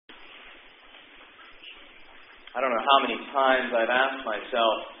I don't know how many times I've asked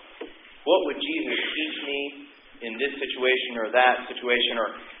myself, what would Jesus teach me in this situation or that situation,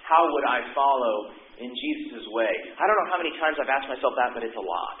 or how would I follow in Jesus' way? I don't know how many times I've asked myself that, but it's a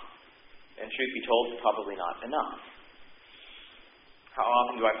lot. And truth be told, probably not enough. How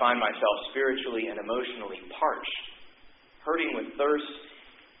often do I find myself spiritually and emotionally parched, hurting with thirst,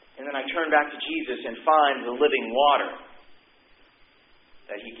 and then I turn back to Jesus and find the living water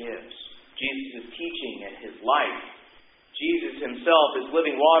that He gives. Jesus' teaching and His life. Jesus Himself is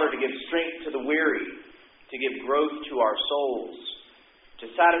living water to give strength to the weary, to give growth to our souls, to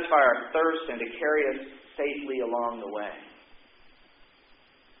satisfy our thirst and to carry us safely along the way.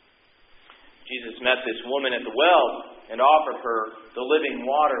 Jesus met this woman at the well and offered her the living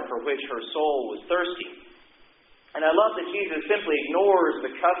water for which her soul was thirsty. And I love that Jesus simply ignores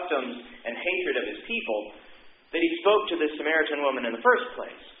the customs and hatred of His people, that He spoke to this Samaritan woman in the first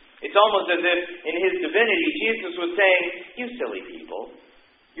place. It's almost as if in His divinity Jesus was saying, you silly people,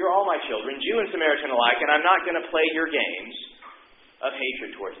 you're all my children, Jew and Samaritan alike, and I'm not going to play your games of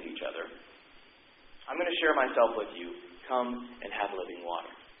hatred towards each other. I'm going to share myself with you. Come and have living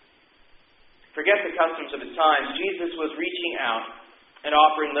water. Forget the customs of His times. Jesus was reaching out and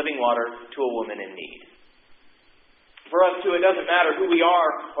offering living water to a woman in need. For us too, it doesn't matter who we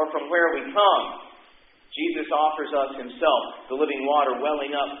are or from where we come. Jesus offers us Himself, the living water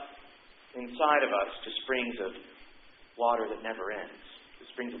welling up inside of us to springs of water that never ends, the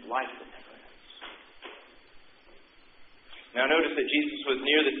springs of life that never ends. Now notice that Jesus was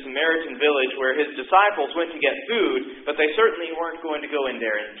near the Samaritan village where His disciples went to get food, but they certainly weren't going to go in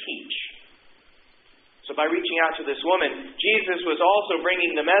there and teach. So by reaching out to this woman, Jesus was also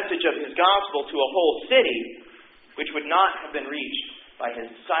bringing the message of His gospel to a whole city, which would not have been reached by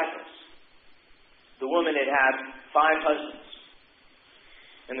His disciples. The woman had had 5 husbands.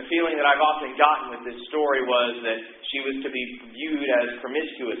 And the feeling that I've often gotten with this story was that she was to be viewed as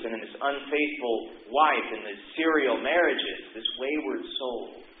promiscuous and this unfaithful wife in these serial marriages, this wayward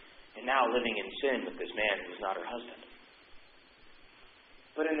soul, and now living in sin with this man who was not her husband.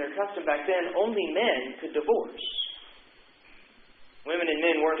 But in their custom back then, only men could divorce. Women and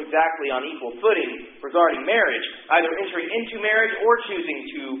men weren't exactly on equal footing regarding marriage, either entering into marriage or choosing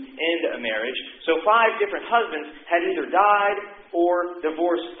to end a marriage. So 5 different husbands had either died or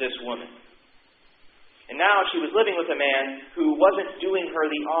divorced this woman. And now she was living with a man who wasn't doing her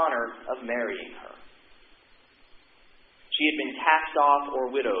the honor of marrying her. She had been cast off or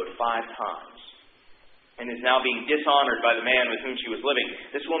widowed 5 times and is now being dishonored by the man with whom she was living.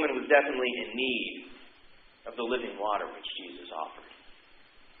 This woman was definitely in need of the living water which Jesus offered.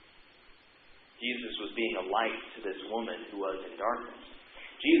 Jesus was being a light to this woman who was in darkness.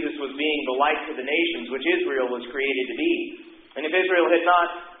 Jesus was being the light to the nations which Israel was created to be. And if Israel had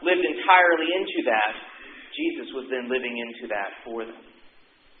not lived entirely into that, Jesus was then living into that for them.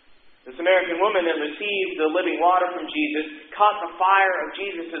 The Samaritan woman then received the living water from Jesus, caught the fire of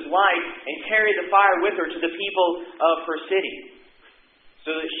Jesus' light, and carried the fire with her to the people of her city,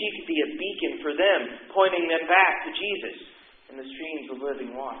 so that she could be a beacon for them, pointing them back to Jesus and the streams of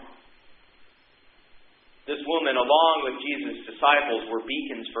living water. This woman, along with Jesus' disciples, were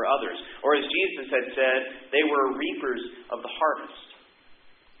beacons for others. Or as Jesus had said, they were reapers of the harvest.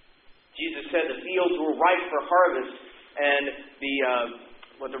 Jesus said the fields were ripe for harvest, and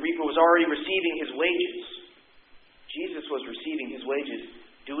the reaper was already receiving his wages. Jesus was receiving his wages,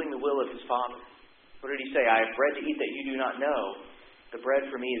 doing the will of his Father. What did He say? I have bread to eat that you do not know. The bread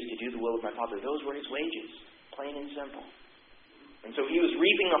for me is to do the will of my Father. Those were His wages, plain and simple. And so He was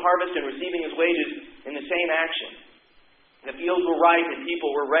reaping the harvest and receiving His wages in the same action. The fields were ripe and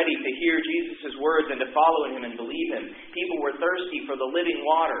people were ready to hear Jesus' words and to follow Him and believe Him. People were thirsty for the living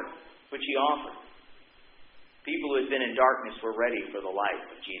water which He offered. People who had been in darkness were ready for the light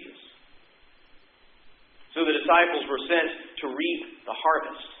of Jesus. So the disciples were sent to reap the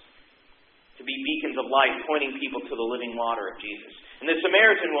harvest, to be beacons of light, pointing people to the living water of Jesus. And the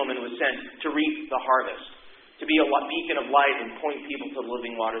Samaritan woman was sent to reap the harvest, to be a beacon of light and point people to the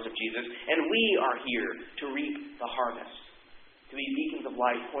living waters of Jesus. And we are here to reap the harvest, to be beacons of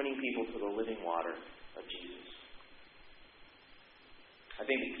light, pointing people to the living water of Jesus. I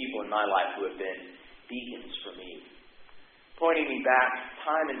think of people in my life who have been beacons for me, pointing me back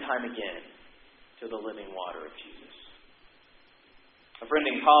time and time again to the living water of Jesus. A friend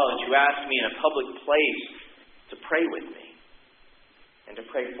in college who asked me in a public place to pray with me and to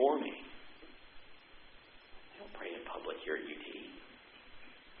pray for me. I don't pray in public here at UT.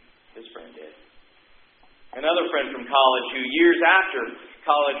 This friend did. Another friend from college who years after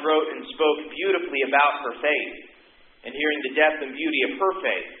college wrote and spoke beautifully about her faith, and hearing the depth and beauty of her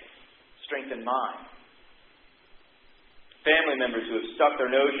faith strengthened mine. family members who have stuck their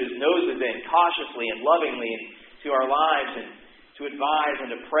noses in cautiously and lovingly into our lives, and to advise and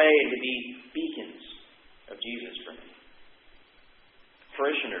to pray and to be beacons of Jesus for me.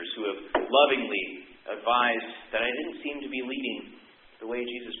 Parishioners who have lovingly advised that I didn't seem to be leading the way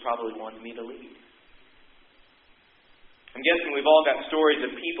Jesus probably wanted me to lead. I'm guessing we've all got stories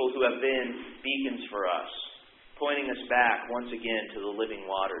of people who have been beacons for us, pointing us back once again to the living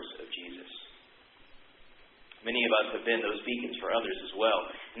waters of Jesus. Many of us have been those beacons for others as well.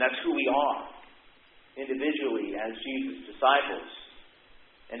 And that's who we are, individually as Jesus' disciples,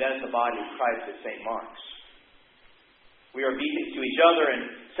 and as the body of Christ at St. Mark's. We are beacons to each other, and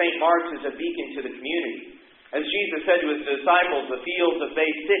St. Mark's is a beacon to the community. As Jesus said to His disciples, the fields of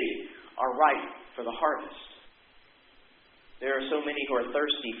Bay City are ripe for the harvest. There are so many who are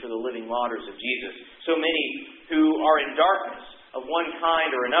thirsty for the living waters of Jesus. So many who are in darkness of one kind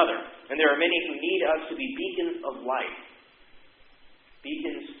or another. And there are many who need us to be beacons of light.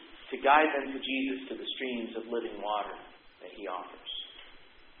 Beacons to guide them to Jesus, to the streams of living water that He offers.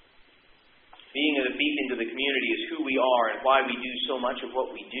 Being a beacon to the community is who we are and why we do so much of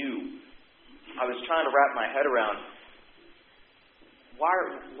what we do. I was trying to wrap my head around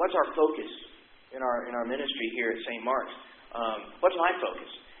what's our focus in our ministry here at St. Mark's. What's my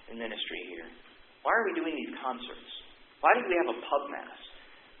focus in ministry here? Why are we doing these concerts? Why did we have a pub mass?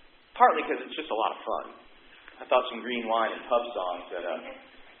 Partly because it's just a lot of fun. I thought some green wine and pub songs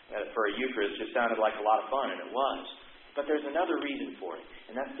for a Eucharist just sounded like a lot of fun, and it was. But there's another reason for it,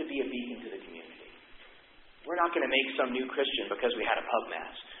 and that's to be a beacon to the community. We're not going to make some new Christian because we had a pub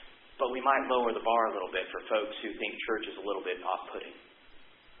mass, but we might lower the bar a little bit for folks who think church is a little bit off-putting.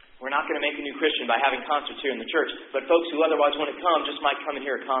 We're not going to make a new Christian by having concerts here in the church, but folks who otherwise wouldn't come just might come and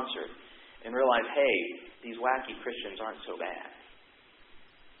hear a concert and realize, hey, these wacky Christians aren't so bad.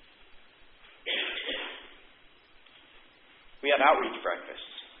 We have outreach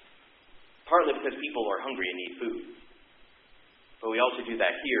breakfasts, partly because people are hungry and need food. But we also do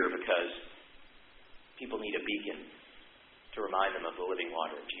that here because people need a beacon to remind them of the living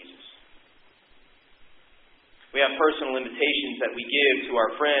water of Jesus. We have personal invitations that we give to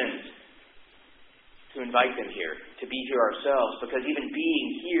our friends to invite them here, to be here ourselves, because even being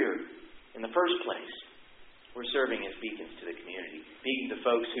here in the first place, we're serving as beacons to the community. Beacons to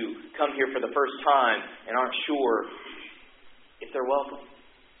folks who come here for the first time and aren't sure if they're welcome.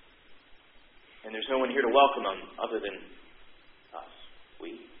 And there's no one here to welcome them other than us,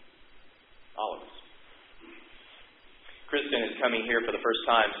 we, all of us. Kristen is coming here for the first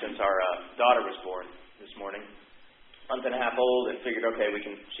time since our daughter was born this morning. Month and a half old, and figured, okay,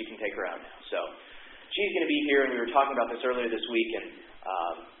 she can take her out now. So she's going to be here, and we were talking about this earlier this week, and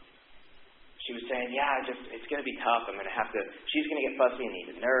she was saying, it's going to be tough. She's going to get fussy and need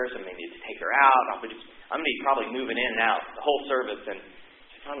a nurse, and they need to take her out. I'm going to be probably moving in and out the whole service. And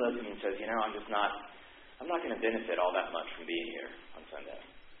she finally looks at me and says, I'm not going to benefit all that much from being here on Sunday.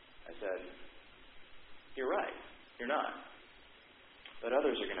 I said, you're right. You're not. But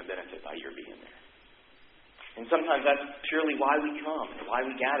others are going to benefit by your being there. And sometimes that's purely why we come and why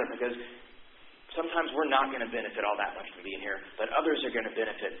we gather, because sometimes we're not going to benefit all that much from being here, but others are going to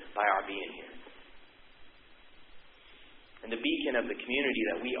benefit by our being here. And the beacon of the community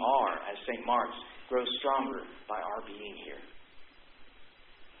that we are as St. Mark's grows stronger by our being here.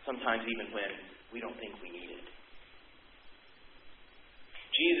 Sometimes even when we don't think we need it.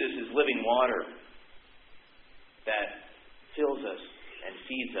 Jesus is living water that fills us and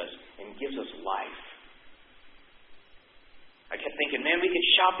feeds us and gives us life. I kept thinking, man, we could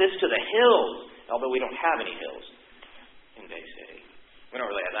shout this to the hills, although we don't have any hills in Bay City. We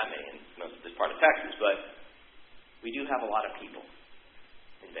don't really have that many in most of this part of Texas, but we do have a lot of people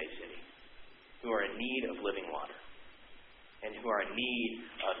in Bay City who are in need of living water and who are in need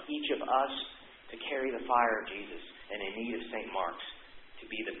of each of us to carry the fire of Jesus and in need of St. Mark's to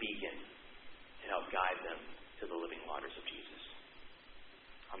be the beacon to help guide them